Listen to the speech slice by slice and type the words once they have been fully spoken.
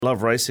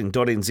Love Racing.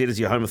 .nz is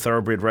your home of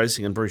thoroughbred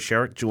racing, and Bruce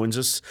Sharrock joins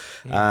us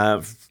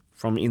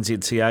from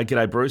NZCR.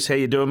 G'day, Bruce. How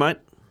you doing, mate?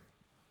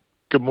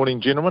 Good morning,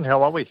 gentlemen.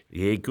 How are we?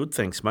 Yeah, good,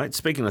 thanks, mate.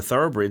 Speaking of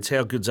thoroughbreds,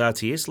 how good's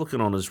RTS looking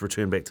on his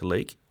return back to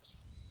league?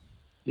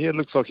 Yeah, it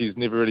looks like he's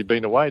never really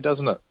been away,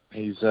 doesn't it?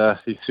 He's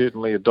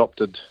certainly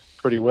adopted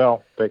pretty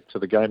well back to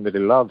the game that he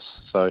loves.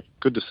 So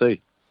good to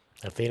see.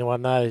 If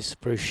anyone knows,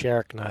 Bruce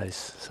Sharrock knows.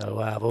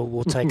 So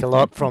we'll take a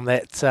lot from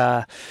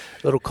that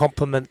little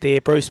compliment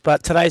there, Bruce.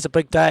 But today's a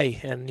big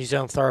day in New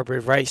Zealand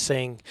thoroughbred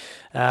racing.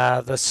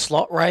 The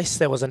slot race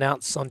that was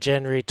announced on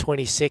January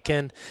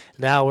 22nd.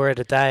 Now we're at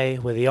a day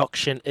where the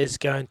auction is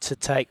going to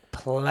take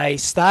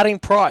place. Starting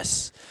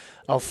price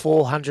of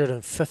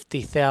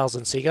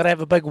 $450,000. So you got to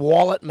have a big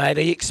wallet, mate.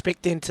 Are you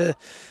expecting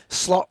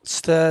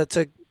slots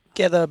to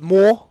gather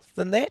more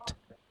than that?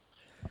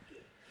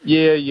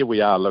 Yeah,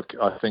 we are. Look,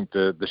 I think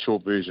the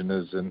short version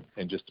is, and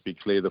just to be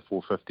clear, the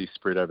 450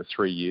 spread over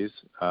 3 years,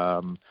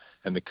 and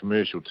the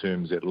commercial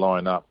terms that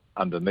line up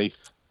underneath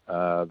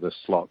the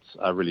slots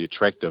are really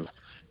attractive.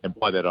 And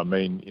by that I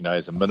mean,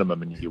 as a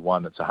minimum in year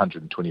one, it's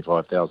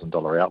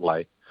 $125,000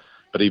 outlay.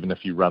 But even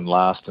if you run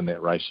last in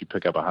that race, you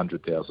pick up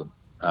 $100,000.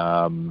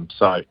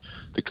 So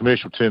the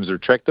commercial terms are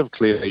attractive.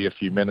 Clearly,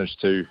 if you manage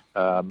to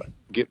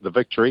get the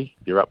victory,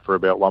 you're up for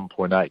about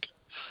 1.8.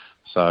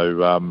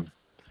 So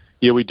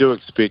yeah, we do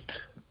expect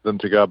them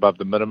to go above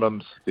the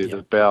minimums. There's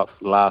about,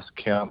 last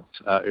count,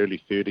 early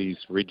 30s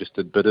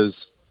registered bidders.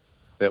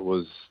 That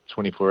was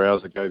 24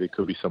 hours ago. There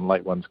could be some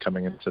late ones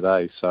coming in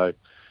today. So,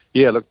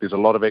 yeah, look, there's a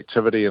lot of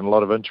activity and a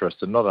lot of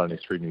interest, and not only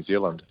through New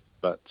Zealand,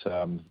 but,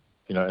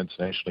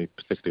 internationally,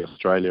 particularly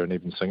Australia and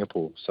even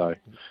Singapore. So,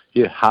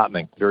 yeah,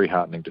 heartening, very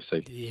heartening to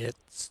see. Yeah,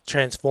 it's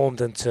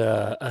transformed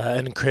into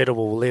an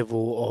incredible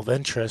level of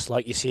interest,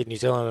 like you said, New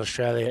Zealand,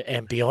 Australia,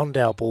 and beyond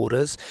our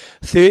borders.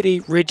 30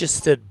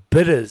 registered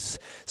bidders.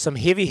 Some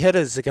heavy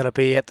hitters are going to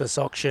be at this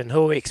auction.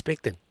 Who are we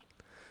expecting?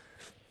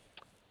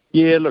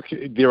 Yeah, look,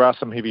 there are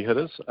some heavy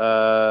hitters.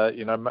 A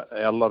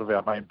lot of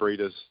our main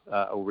breeders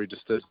are all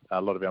registered. A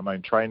lot of our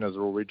main trainers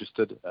are all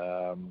registered.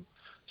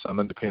 Some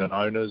independent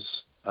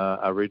owners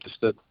are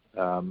registered,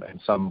 and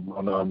some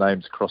well-known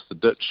names across the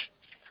ditch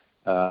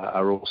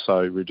are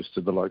also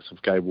registered, the likes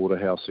of Gay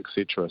Waterhouse,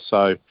 etc.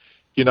 So,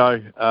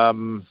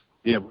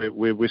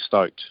 we're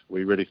stoked.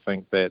 We really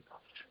think that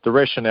the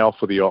rationale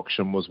for the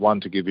auction was,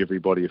 one, to give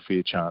everybody a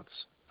fair chance,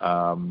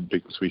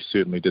 because we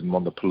certainly didn't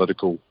want the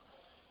political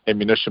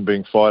ammunition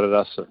being fired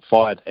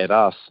at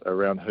us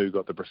around who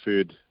got the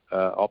preferred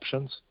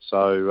options.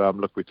 So,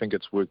 look, we think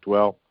it's worked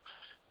well,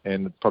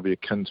 and probably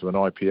akin to an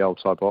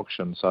IPL type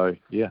auction. So,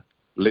 yeah,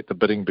 let the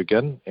bidding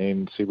begin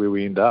and see where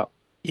we end up.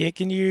 Yeah,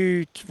 can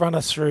you run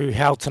us through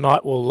how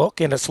tonight will look?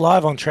 And it's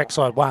live on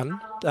Trackside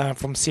 1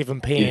 from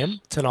 7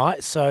 p.m.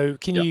 tonight. So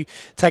can you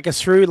take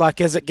us through,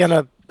 is it going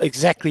to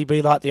exactly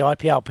be like the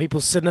IPL?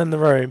 People sitting in the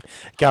room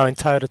going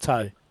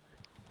toe-to-toe?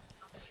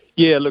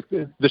 Yeah, look,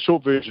 the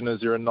short version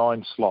is there are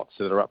 9 slots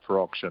that are up for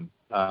auction.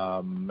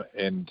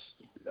 And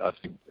I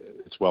think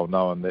it's well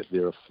known that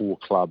there are 4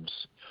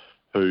 clubs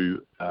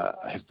who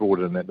have brought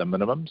in at the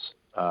minimums,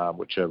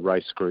 which are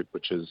Race Group,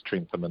 which is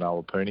Trentham and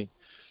Awapuni,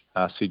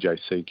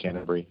 CJC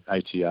Canterbury,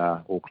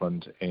 ATR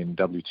Auckland, and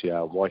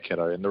WTR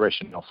Waikato. And the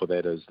rationale for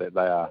that is that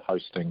they are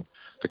hosting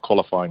the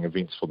qualifying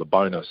events for the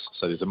bonus.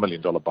 So there's $1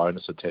 million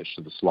bonus attached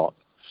to the slot,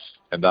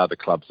 and they're the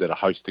clubs that are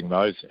hosting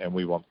those. And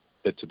we want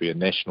it to be a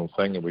national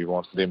thing, and we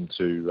want them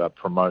to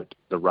promote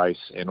the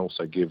race and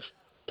also give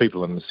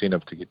people an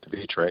incentive to get to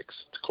their tracks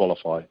to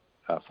qualify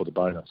for the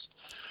bonus.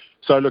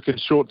 So, look, in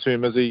short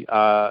term, Izzy,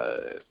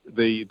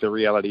 the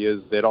reality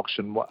is that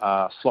auction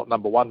slot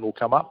number 1 will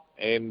come up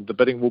and the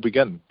bidding will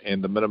begin.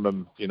 And the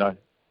minimum, is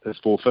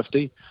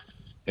 $450.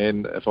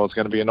 And if I was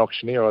going to be an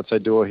auctioneer, I'd say,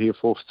 do I hear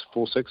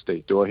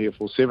 $460? Do I hear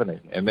 $470?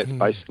 And that's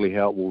basically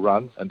how it will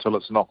run until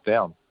it's knocked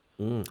down.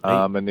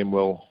 And then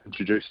we'll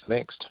introduce the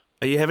next.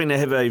 Are you having to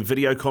have a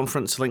video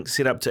conference link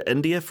set up to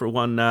India for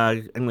one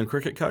England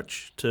cricket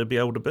coach to be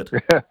able to bid?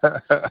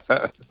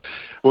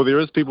 Well,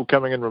 there is people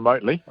coming in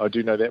remotely. I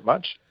do know that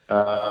much.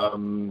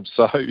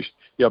 So,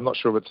 yeah, I'm not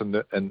sure if it's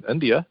in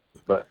India,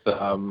 but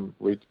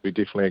we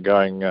definitely are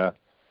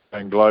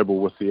going global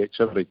with the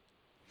activity.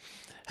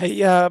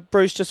 Hey,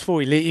 Bruce, just before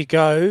we let you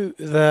go,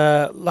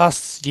 the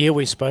last year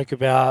we spoke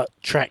about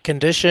track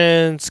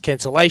conditions,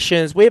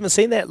 cancellations. We haven't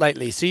seen that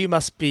lately, so you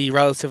must be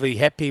relatively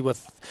happy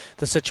with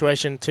the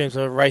situation in terms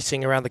of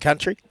racing around the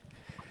country.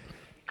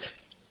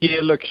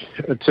 Yeah, look,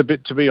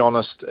 to be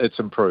honest, it's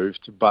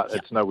improved, but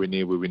it's nowhere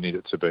near where we need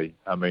it to be.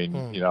 I mean,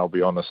 I'll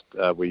be honest,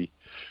 we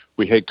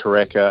had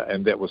Karaka,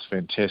 and that was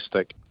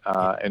fantastic,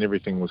 and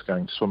everything was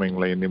going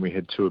swimmingly, and then we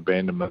had 2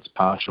 abandonments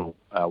partial,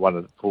 one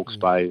at Hawke's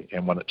Bay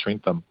and one at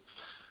Trentham.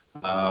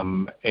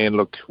 And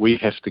look, we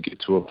have to get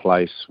to a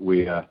place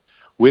where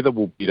weather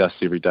will beat us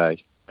every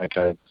day.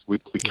 Okay, we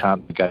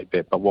can't negate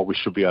that, but what we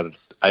should be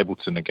able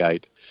to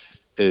negate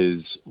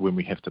is when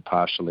we have to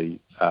partially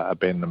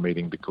abandon a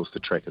meeting because the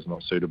track is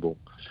not suitable.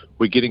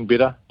 We're getting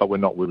better, but we're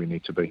not where we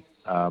need to be.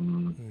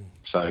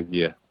 So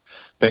yeah,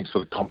 thanks for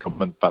the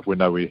compliment, but we're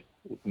nowhere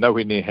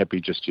nowhere near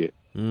happy just yet.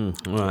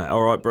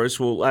 All right, Bruce.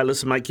 Well,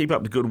 listen, mate, keep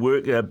up the good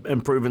work.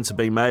 Improvements are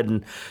being made,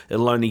 and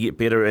it'll only get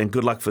better. And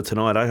good luck for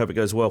tonight. I hope it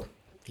goes well.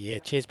 Yeah,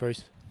 cheers,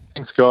 Bruce.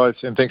 Thanks, guys,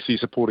 and thanks for your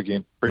support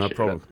again. No Appreciate problem. it.